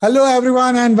Hello,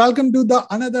 everyone, and welcome to the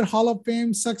another Hall of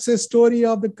Fame success story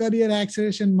of the Career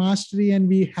Acceleration Mastery. And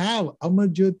we have Amar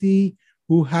Jyoti,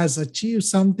 who has achieved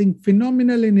something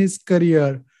phenomenal in his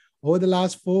career. Over the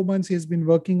last 4 months, he has been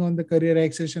working on the Career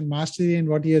Acceleration Mastery, and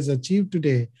what he has achieved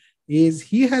today is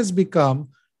he has become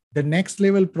the next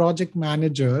level project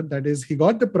manager. That is, he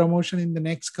got the promotion in the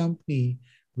next company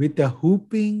with a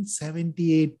whooping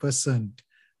 78%.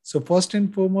 So, first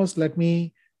and foremost, let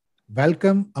me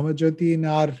welcome Amarjyoti in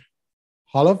our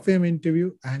Hall of Fame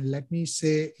interview. And let me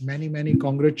say many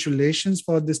congratulations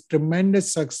for this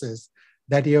tremendous success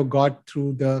that you have got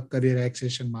through the Career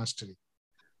Acceleration Mastery.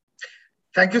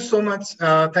 Thank you so much.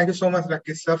 Thank you so much,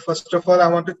 Rakesh sir. First of all, I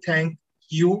want to thank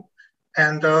you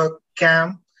and the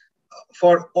CAM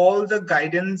for all the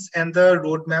guidance and the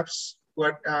roadmaps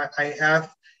what I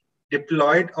have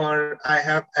deployed or I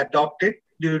have adopted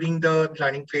during the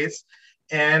learning phase.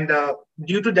 And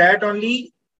due to that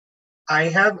only, I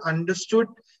have understood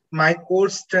my core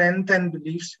strength and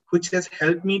beliefs, which has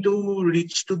helped me to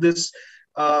reach to this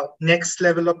next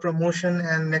level of promotion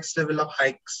and next level of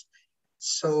hikes.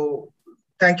 So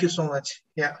thank you so much.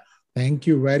 Yeah. Thank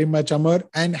you very much, Amar.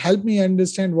 And help me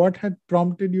understand what had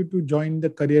prompted you to join the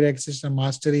Career Acceleration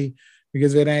Mastery.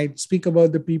 Because when I speak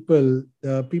about the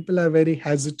people are very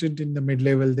hesitant in the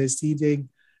mid-level. They see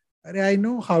I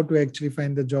know how to actually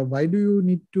find the job. Why do you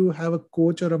need to have a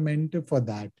coach or a mentor for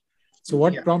that? So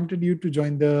what prompted you to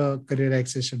join the Career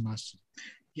Acceleration Mastery?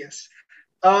 Yes.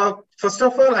 First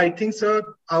of all, I think, sir,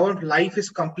 our life is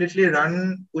completely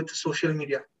run with social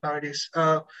media nowadays.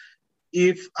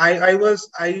 If I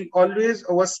always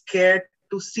was scared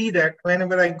to see that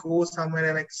whenever I go somewhere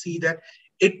and I see that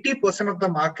 80% of the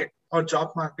market or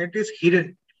job market is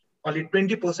hidden, only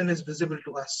 20% is visible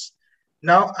to us.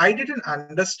 Now, I didn't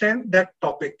understand that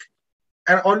topic.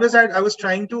 And always I was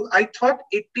trying to, I thought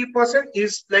 80%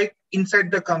 is like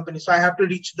inside the company. So I have to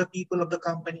reach the people of the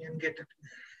company and get it.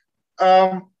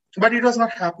 But it was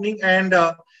not happening. And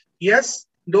yes,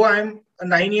 though I'm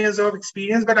 9 years of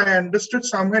experience, but I understood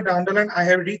somewhere down the line, I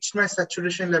have reached my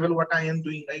saturation level, what I am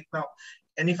doing right now.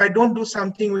 And if I don't do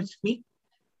something with me,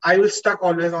 I will stuck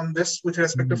always on this with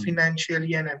respect to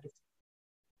financially and everything.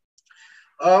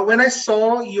 When I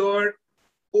saw your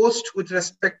post with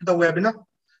respect to the webinar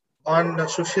on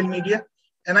social media,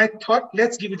 and I thought,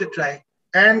 let's give it a try.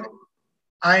 And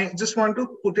I just want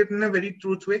to put it in a very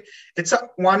truth way. It's a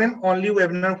one and only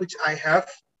webinar which I have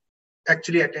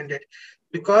actually attended.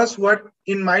 Because what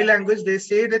in my language, they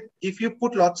say that if you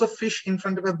put lots of fish in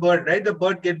front of a bird, right, the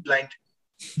bird get blind,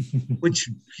 which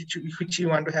you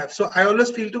want to have. So I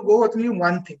always feel to go with only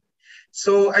one thing.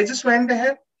 So I just went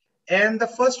ahead, and the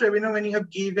first webinar when you have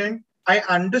given, I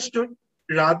understood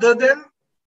rather than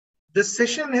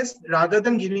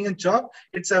giving a job,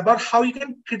 it's about how you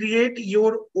can create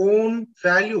your own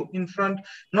value in front,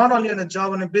 not only on a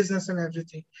job, on a business and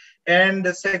everything. And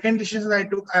the second decision I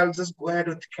took, I'll just go ahead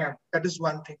with camp. That is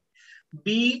one thing.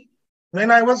 B,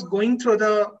 when I was going through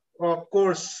the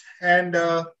course and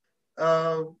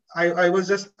I was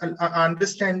just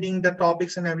understanding the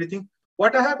topics and everything,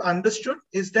 what I have understood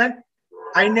is that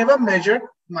I never measured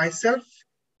myself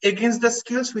against the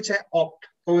skills which I opt.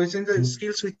 Or in the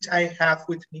skills which I have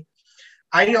with me.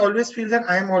 I always feel that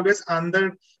I am always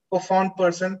underperformed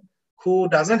person who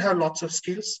doesn't have lots of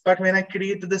skills. But when I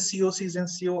created the COCs and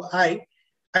COI,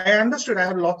 I understood I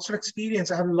have lots of experience.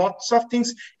 I have lots of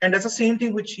things. And that's the same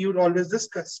thing which you would always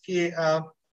discuss. You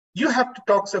have to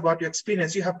talk about your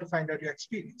experience. You have to find out your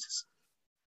experiences.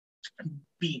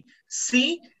 B.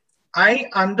 C. I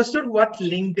understood what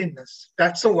LinkedIn is.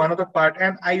 That's the one other part.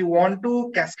 And I want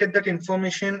to cascade that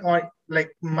information or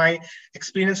like my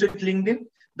experience with LinkedIn.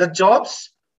 The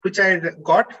jobs which I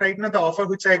got right now, the offer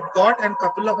which I got and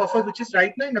couple of offers which is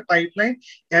right now in the pipeline,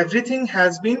 everything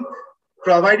has been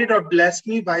provided or blessed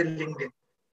me by LinkedIn.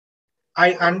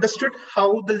 I understood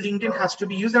how the LinkedIn has to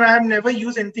be used and I have never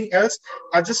used anything else.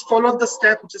 I just followed the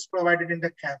step which is provided in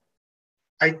the camp.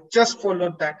 I just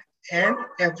followed that. And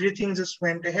everything just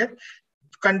went ahead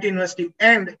continuously.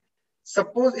 And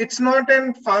suppose it's not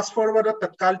a fast forward or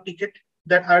Tatkal ticket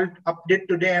that I'll update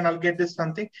today and I'll get this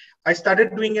something. I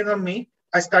started doing it on May.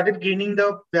 I started gaining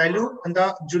the value on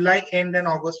the July end and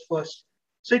August 1st.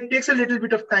 So it takes a little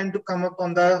bit of time to come up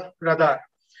on the radar.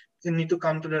 You need to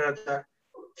come to the radar.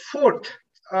 Fourth,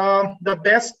 the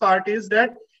best part is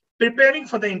that preparing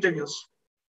for the interviews.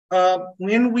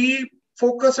 When we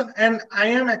focus on, and I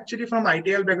am actually from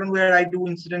ITL background where I do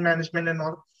incident management and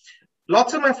all.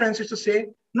 Lots of my friends used to say,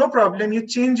 no problem, you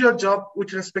change your job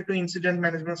with respect to incident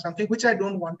management or something, which I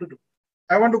don't want to do.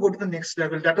 I want to go to the next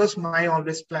level. That was my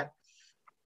always plan.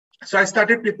 So I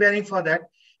started preparing for that.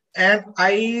 And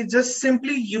I just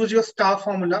simply use your star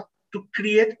formula to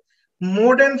create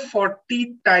more than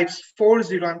 40 types,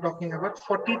 40 I'm talking about,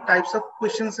 40 types of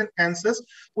questions and answers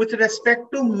with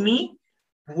respect to me,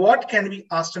 what can be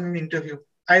asked in an interview.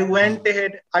 I went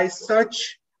ahead, I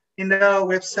searched in the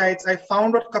websites, I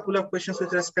found a couple of questions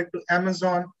with respect to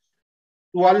Amazon,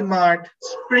 Walmart,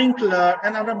 Sprinkler,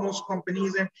 and other most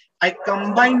companies, and I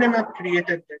combined them and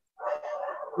created it.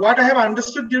 What I have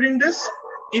understood during this,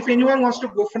 if anyone wants to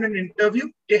go for an interview,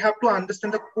 they have to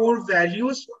understand the core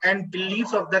values and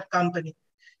beliefs of that company.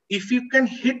 If you can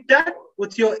hit that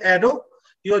with your arrow,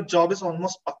 your job is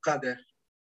almost pakka there.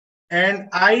 And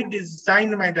I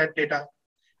designed my that data.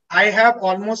 I have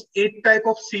almost 8 type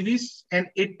of CVs and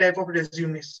 8 type of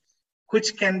resumes,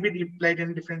 which can be replied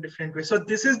in different ways. So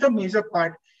this is the major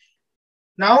part.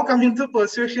 Now coming to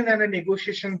persuasion and the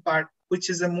negotiation part, which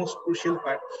is the most crucial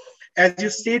part. As you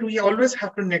said, we always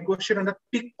have to negotiate on the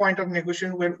peak point of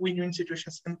negotiation where win-win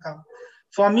situations can come.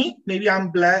 For me, maybe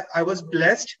I was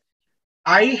blessed.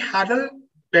 I had a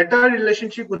better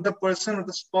relationship with the person with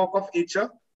the spoke of HR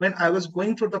when I was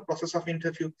going through the process of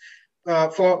interview.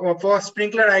 For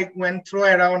Sprinkler, I went through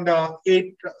around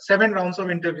 7 rounds of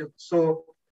interview. So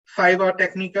 5 are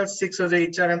technical, 6 was the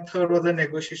HR, and third was the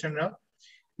negotiation round.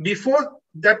 Before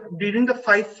that, during the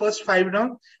first five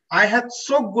rounds, I had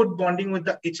so good bonding with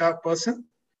the HR person.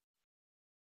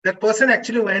 That person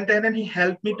actually went in and he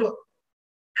helped me to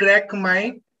crack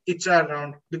my HR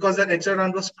round because that HR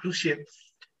round was crucial.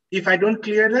 If I don't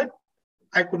clear that,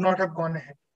 I could not have gone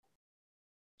ahead.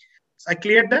 So I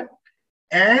cleared that.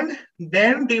 And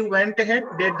then they went ahead,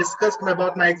 they discussed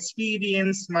about my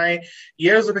experience, my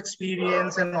years of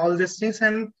experience and all these things.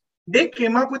 And they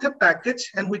came up with a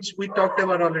package and which we talked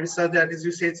about already, sir, that is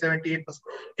you said 78%.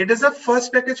 It is the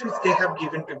first package which they have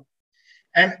given to me.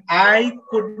 And I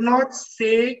could not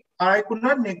say, I could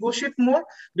not negotiate more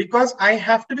because I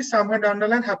have to be somewhere down the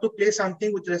line, have to play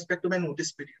something with respect to my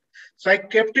notice period. So I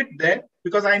kept it there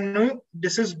because I knew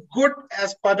this is good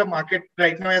as per the market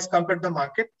right now as compared to the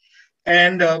market.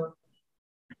 And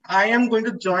I am going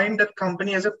to join that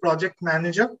company as a project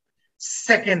manager,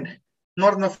 second,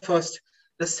 not the first,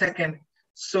 the second.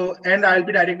 So, and I'll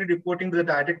be directly reporting to the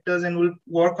directors and will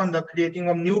work on the creating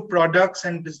of new products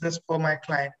and business for my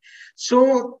client.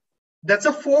 So that's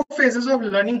the 4 phases of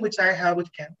learning which I have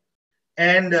with Ken.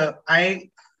 And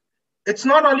it's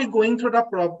not only going through the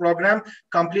program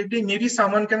completely. Maybe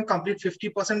someone can complete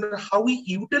 50%, but how we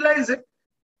utilize it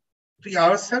to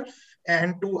ourselves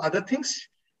and to other things,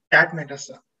 that matters,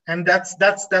 sir. And that's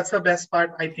the best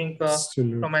part, I think,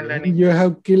 from my learning. You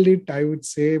have killed it, I would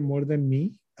say, more than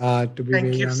me. To be Thank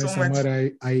very you honest, so much. Amar,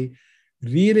 I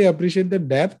really appreciate the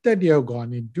depth that you have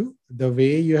gone into, the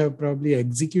way you have probably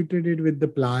executed it with the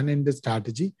plan and the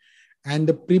strategy, and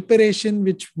the preparation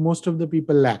which most of the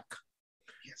people lack.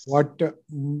 Yes. What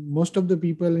most of the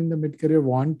people in the mid-career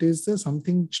want is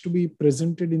something to be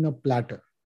presented in a platter.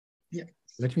 Yeah.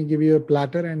 Let me give you a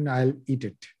platter and I'll eat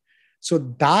it. So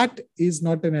that is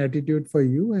not an attitude for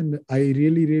you. And I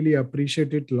really, really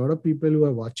appreciate it. A lot of people who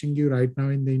are watching you right now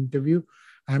in the interview,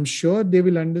 I'm sure they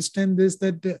will understand this,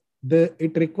 that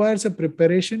it requires a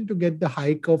preparation to get the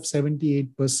hike of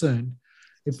 78%.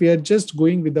 If we are just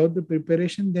going without the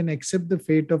preparation, then accept the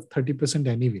fate of 30%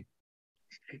 anyway.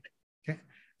 Okay.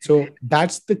 So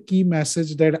that's the key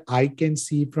message that I can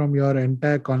see from your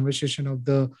entire conversation of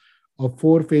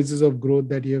 4 phases of growth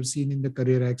that you have seen in the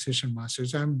Career Acceleration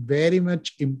Masters. I'm very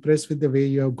much impressed with the way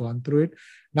you have gone through it.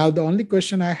 Now, the only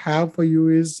question I have for you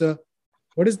is,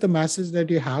 what is the message that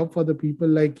you have for the people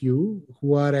like you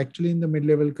who are actually in the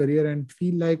mid-level career and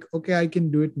feel like, okay, I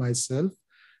can do it myself?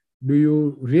 Do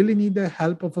you really need the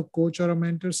help of a coach or a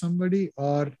mentor, somebody,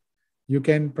 or you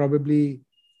can probably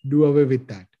do away with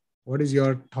that? What is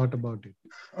your thought about it?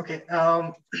 Okay.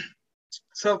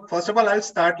 So first of all, I'll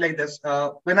start like this.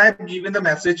 When I've given the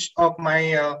message of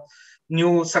my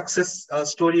new success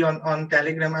story on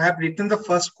Telegram, I have written the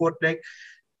first quote like,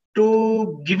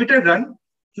 to give it a run,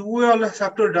 you will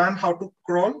have to run, how to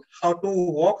crawl, how to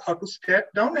walk, how to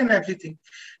step down and everything.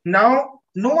 Now,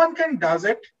 no one can does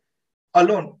it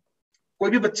alone. कोई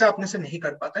भी बच्चा अपने से नहीं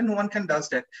कर पाता. No one can does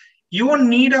that. You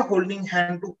need a holding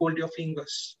hand to hold your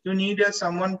fingers. You need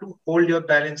someone to hold your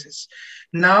balances.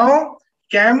 Now,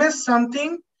 CAM is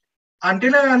something,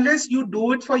 until and unless you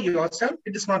do it for yourself,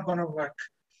 it is not going to work.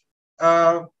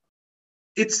 I'll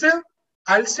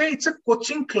say it's a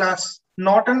coaching class,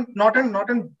 not a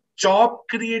job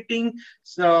creating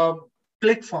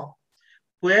platform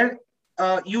where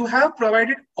you have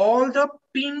provided all the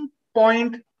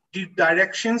pinpoint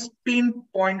directions,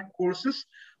 pinpoint courses.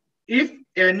 If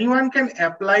anyone can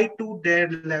apply to their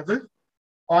level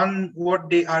on what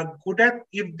they are good at,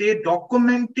 if they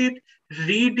document it,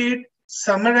 read it,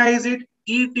 summarize it,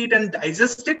 eat it, and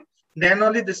digest it, then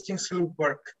only these things will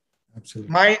work.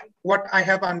 Absolutely. What I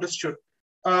have understood.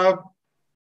 Apne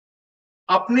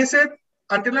se,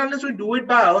 until unless we do it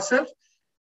by ourselves,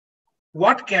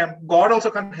 what can God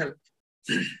also can't help.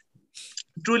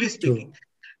 Truly True. speaking.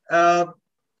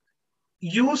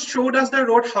 You showed us the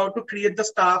road how to create the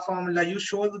star formula. You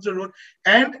showed us the road,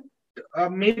 and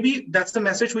maybe that's the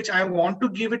message which I want to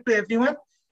give it to everyone.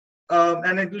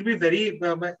 And it will be very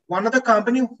one of the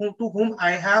company to whom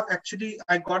I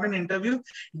got an interview.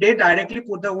 They directly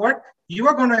put the word, you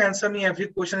are going to answer me every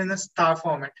question in a star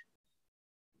format.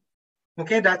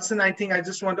 Okay, that's an I think I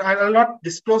just want to. I will not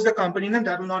disclose the company name.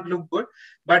 That will not look good.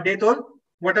 But they told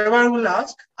whatever I will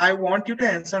ask, I want you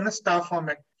to answer in a star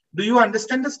format. Do you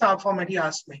understand the star format? He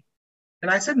asked me.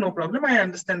 And I said, no problem. I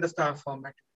understand the star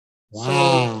format.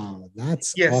 Wow,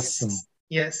 that's Yes, awesome.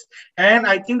 yes. And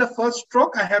I think the first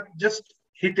stroke, I have just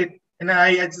hit it. And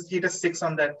I just hit a 6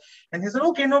 on that. And he said,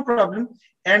 okay, no problem.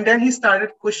 And then he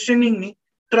started questioning me.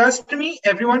 Trust me,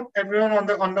 everyone on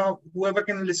the whoever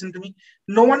can listen to me,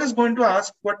 no one is going to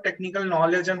ask what technical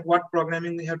knowledge and what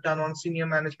programming we have done on senior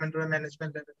management or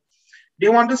management level. They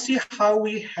want to see how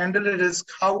we handle a risk,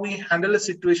 how we handle the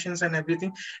situations and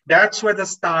everything. That's where the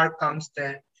star comes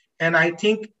there. And I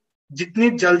think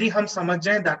jitni jaldi hum samajh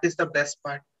jaye, that is the best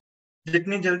part.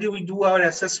 Jitni jaldi we do our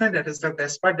assessment, that is the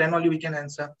best part. Then only we can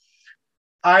answer.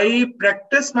 I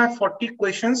practice my 40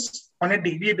 questions on a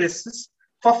daily basis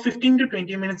for 15 to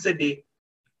 20 minutes a day.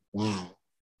 Wow,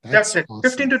 That's that's it.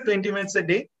 15 awesome. to 20 minutes a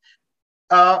day.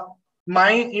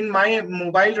 In my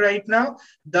mobile right now,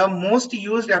 the most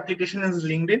used application is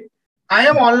LinkedIn. I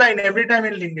am online every time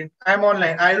in LinkedIn. I'm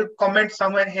online. I'll comment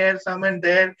somewhere here, somewhere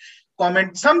there,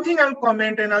 comment something. I'll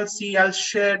comment and I'll see, I'll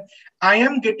share. I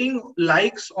am getting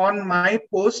likes on my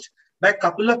post by a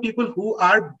couple of people who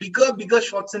are bigger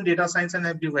shots in data science and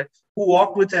everywhere, who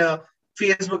work with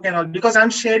Facebook and all, because I'm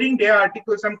sharing their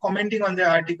articles, I'm commenting on their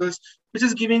articles, which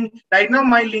is giving right now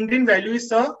my LinkedIn value is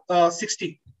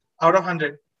 60 out of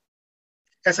 100.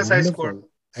 SSI score. Wonderful.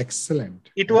 Excellent.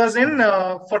 It was in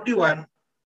Excellent. 41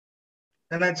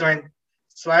 when I joined.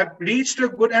 So I've reached a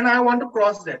good, and I want to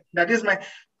cross that. That is my,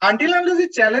 until unless the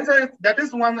challenge, that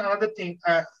is one other thing.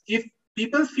 If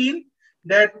people feel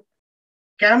that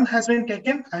camp has been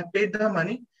taken, I paid the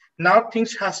money, now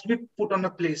things has to be put on a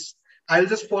place. I'll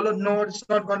just follow. No, it's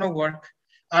not going to work.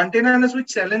 Until unless we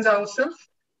challenge ourselves,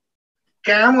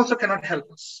 CAM also cannot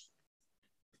help us.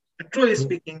 Truly True.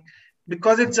 speaking,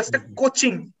 because it's just a Absolutely.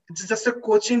 coaching. It's just a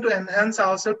coaching to enhance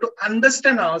ourselves, to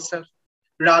understand ourselves,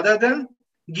 rather than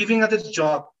giving us a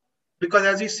job. Because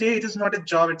as you say, it is not a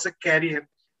job, it's a career.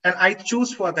 And I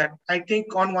choose for that. I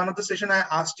think on one of the session I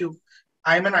asked you,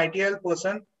 I'm an ITL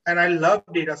person and I love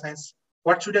data science.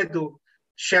 What should I do?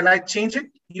 Shall I change it?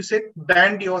 You said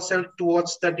bend yourself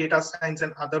towards the data science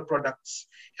and other products.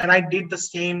 And I did the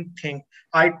same thing.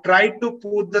 I tried to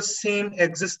put the same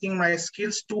existing my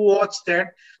skills towards that,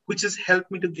 which has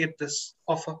helped me to get this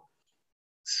offer.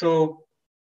 So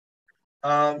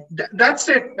that's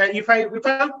it. If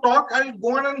I'll talk, I'll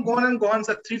go on and go on and go on.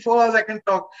 So 3-4 hours I can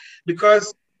talk,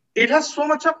 because it has so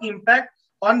much of impact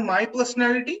on my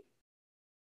personality.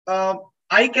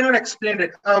 I cannot explain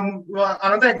it.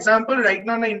 Another example, right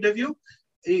now in the interview,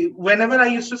 whenever I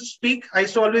used to speak, I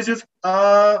used to always use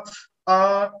now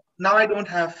I don't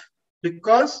have,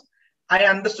 because I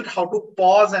understood how to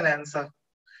pause and answer.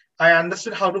 I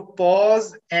understood how to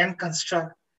pause and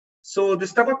construct. So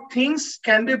this type of things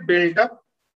can be built up.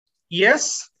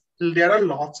 Yes, there are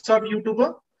lots of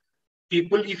YouTuber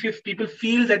people. If people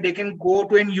feel that they can go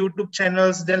to an YouTube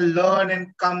channels, then learn and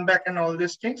come back and all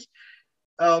these things,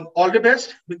 all the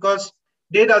best, because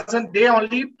they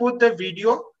only put the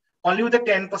video only with the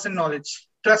 10% knowledge.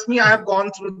 Trust me, I have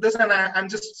gone through this, and I'm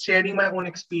just sharing my own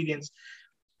experience.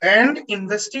 And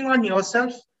investing on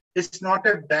yourself is not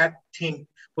a bad thing.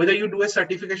 Whether you do a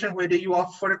certification, whether you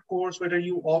opt for a course, whether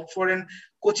you opt for a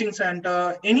coaching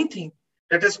center, anything,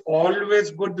 that is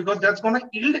always good, because that's going to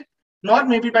yield, not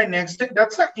maybe by next day.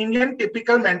 That's an Indian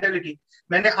typical mentality.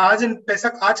 मैंने आज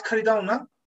पैसा आज खरीदा हूं ना,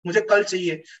 मुझे कल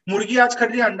चाहिए. मुर्गी आज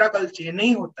खरीदी, अंडा कल चाहिए.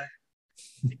 नहीं होता है.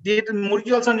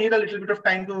 Murgi also need a little bit of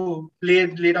time to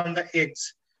lay down the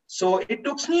eggs. So it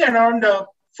took me around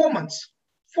 4 months.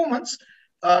 4 months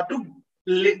to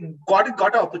got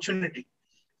an opportunity.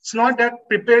 It's not that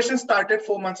preparation started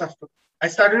 4 months after. I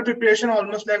started preparation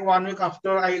almost like 1 week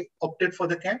after I opted for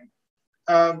the camp.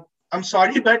 I'm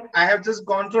sorry, but I have just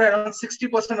gone through around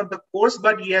 60% of the course.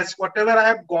 But yes, whatever I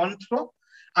have gone through,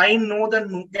 I know the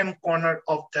nook and corner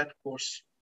of that course.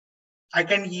 I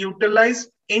can utilize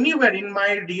anywhere in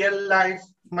my real life,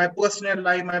 my personal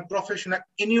life, my professional,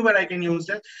 anywhere I can use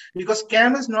it, because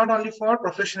CAM is not only for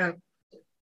professional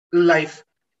life.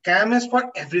 CAM is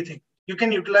for everything. You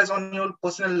can utilize on your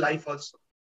personal life also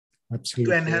to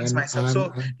Absolutely. enhance And myself. I'm,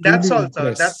 So I'm that's truly also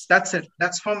impressed. that's it.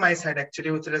 That's from my side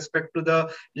actually with respect to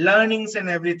the learnings and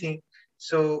everything.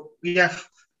 So yeah.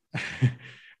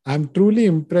 I'm truly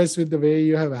impressed with the way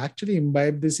you have actually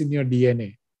imbibed this in your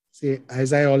DNA. See,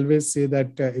 as I always say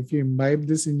that if you imbibe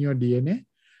this in your DNA,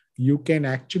 you can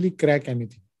actually crack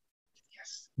anything.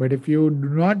 Yes. But if you do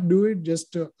not do it,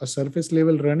 just a surface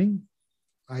level running,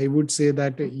 I would say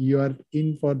that you are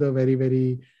in for the very,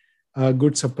 very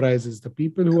good surprises. The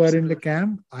people who are in the Absolutely.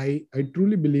 camp, I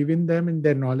truly believe in them, in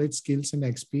their knowledge, skills, and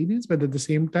experience. But at the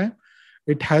same time,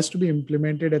 it has to be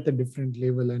implemented at a different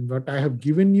level. And what I have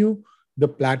given you, the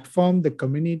platform, the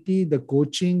community, the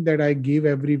coaching that I give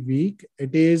every week,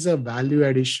 it is a value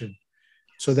addition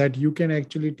so that you can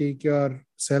actually take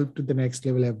yourself to the next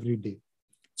level every day.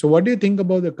 So, what do you think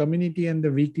about the community and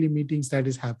the weekly meetings that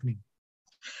is happening?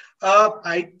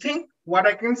 I think what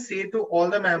I can say to all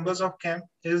the members of camp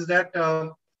is that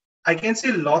I can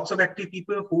see lots of active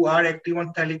people who are active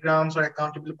on Telegrams or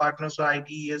accountable partners or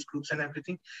IDES groups and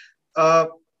everything. Uh,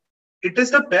 it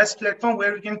is the best platform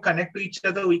where we can connect to each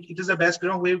other. It is the best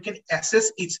platform where we can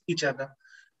assess each other.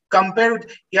 Compare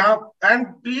with, yeah,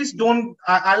 and please don't.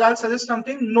 I'll suggest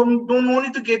something. No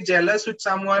need to get jealous with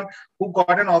someone who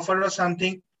got an offer or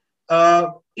something.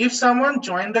 If someone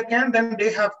joined the camp, then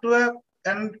they have to have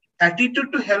an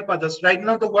attitude to help others. Right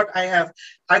now, the what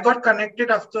I got connected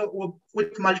after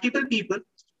with multiple people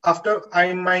after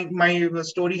my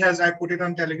story has I put it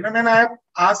on Telegram, and I have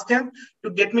asked them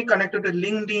to get me connected to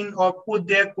LinkedIn or put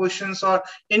their questions or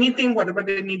anything, whatever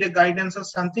they need a guidance or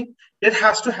something. It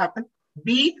has to happen.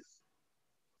 B,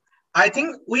 I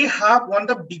think we have one of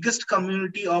the biggest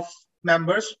community of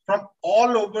members from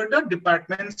all over the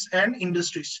departments and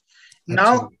industries.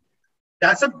 Now, Absolutely.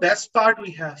 that's the best part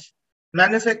we have.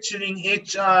 Manufacturing,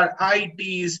 HR,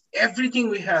 ITs, everything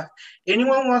we have.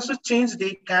 Anyone wants to change,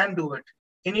 they can do it.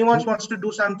 Anyone True. wants to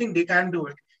do something, they can do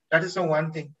it. That is the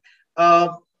one thing.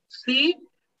 Uh, See,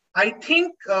 I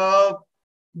think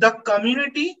the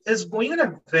community is going in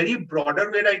a very broader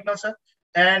way right now, sir.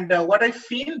 And what I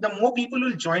feel, the more people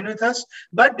will join with us,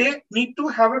 but they need to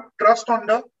have a trust on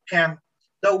the camp.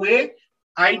 The way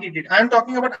I did it. I'm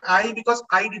talking about I because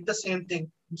I did the same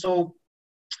thing. So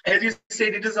as you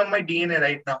said, it is on my DNA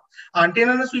right now. Until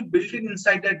unless we build it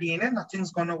inside the DNA,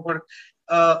 nothing's gonna work.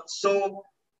 So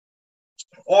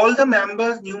all the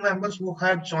members, new members who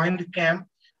have joined camp,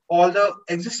 all the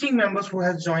existing members who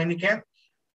have joined camp,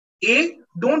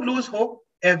 don't lose hope.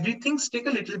 Everything's take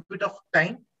a little bit of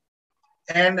time.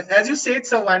 And as you said,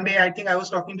 so one day I think I was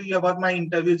talking to you about my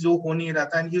interview, जो हो नहीं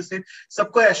रहा था, and you said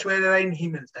सबको ऐश्वर्या राय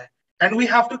नहीं मिलता है. And we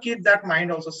have to keep that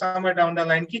mind also somewhere down the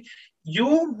line. Ki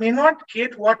you may not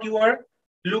get what you are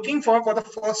looking for the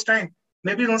first time.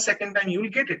 Maybe on second time you will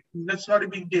get it. That's not a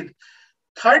big deal.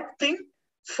 Third thing,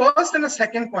 first and a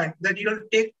second point that you'll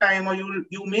take time or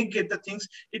you may get the things.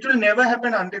 It will never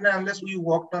happen until and unless we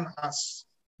worked on us.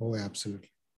 Oh,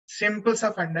 absolutely. Simple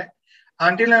stuff and that.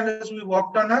 Until and unless we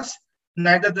worked on us,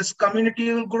 neither this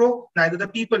community will grow, neither the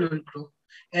people will grow.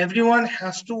 Everyone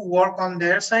has to work on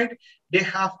their side. They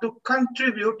have to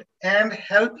contribute and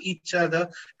help each other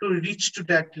to reach to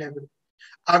that level.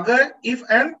 Agar if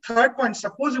and third point,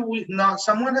 suppose we now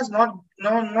someone has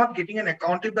not getting an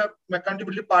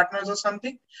accountability partners or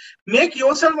something, make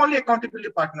yourself only accountability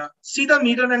partner. See the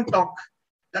mirror and talk.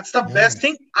 That's the Yeah. best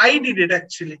thing. I did it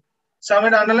actually.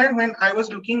 Somewhere down the line, when I was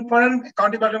looking for an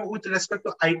accountability with respect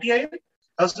to ITI,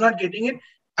 I was not getting it.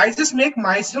 I just make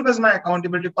myself as my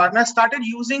accountability partner. I started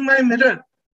using my mirror.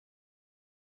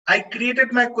 I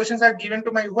created my questions I've given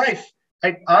to my wife.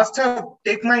 I asked her,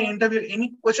 take my interview,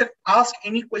 any question, ask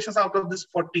any questions out of this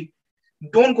 40.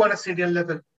 Don't go on a serial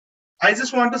level. I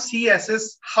just want to see,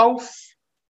 assess how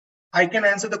I can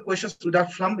answer the questions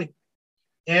without flumbling.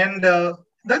 And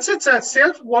that's it.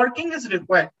 Self-working is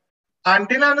required.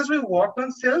 Until unless we work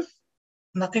on self,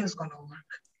 nothing's going to work.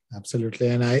 Absolutely.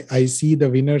 And I see the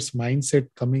winner's mindset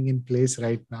coming in place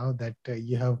right now that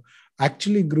you have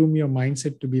actually groomed your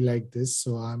mindset to be like this.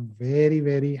 So I'm very,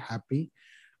 very happy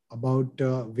about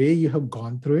way you have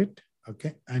gone through it.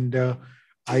 Okay. And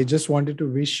I just wanted to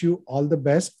wish you all the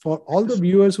best. For all the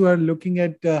viewers who are looking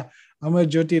at Amar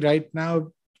Jyoti right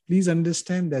now, please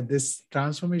understand that this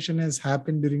transformation has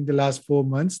happened during the last 4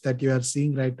 months that you are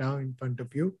seeing right now in front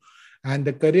of you. And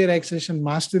the career acceleration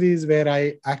mastery is where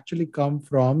I actually come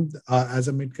from as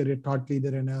a mid-career thought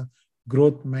leader and a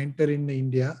growth mentor in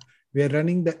India. We are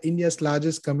running the India's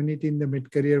largest community in the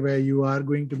mid-career, where you are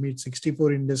going to meet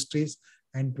 64 industries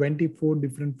and 24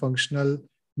 different functional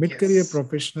mid-career Yes.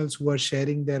 professionals who are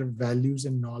sharing their values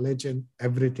and knowledge and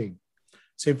everything.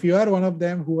 So if you are one of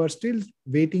them who are still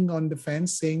waiting on the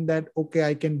fence saying that, okay,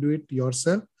 I can do it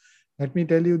yourself, let me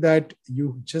tell you that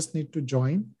you just need to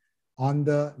join on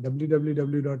the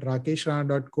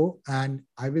www.rakeshrana.co, and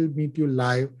I will meet you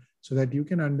live so that you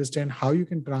can understand how you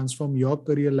can transform your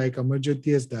career like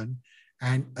Amarjyoti has done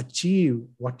and achieve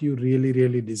what you really,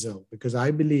 really deserve. Because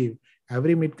I believe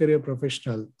every mid-career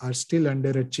professional are still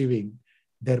underachieving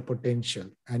their potential,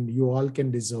 and you all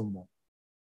can deserve more.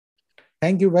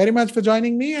 Thank you very much for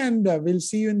joining me, and we'll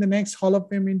see you in the next Hall of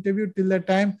Fame interview. Till that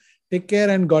time, take care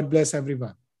and God bless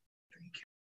everyone.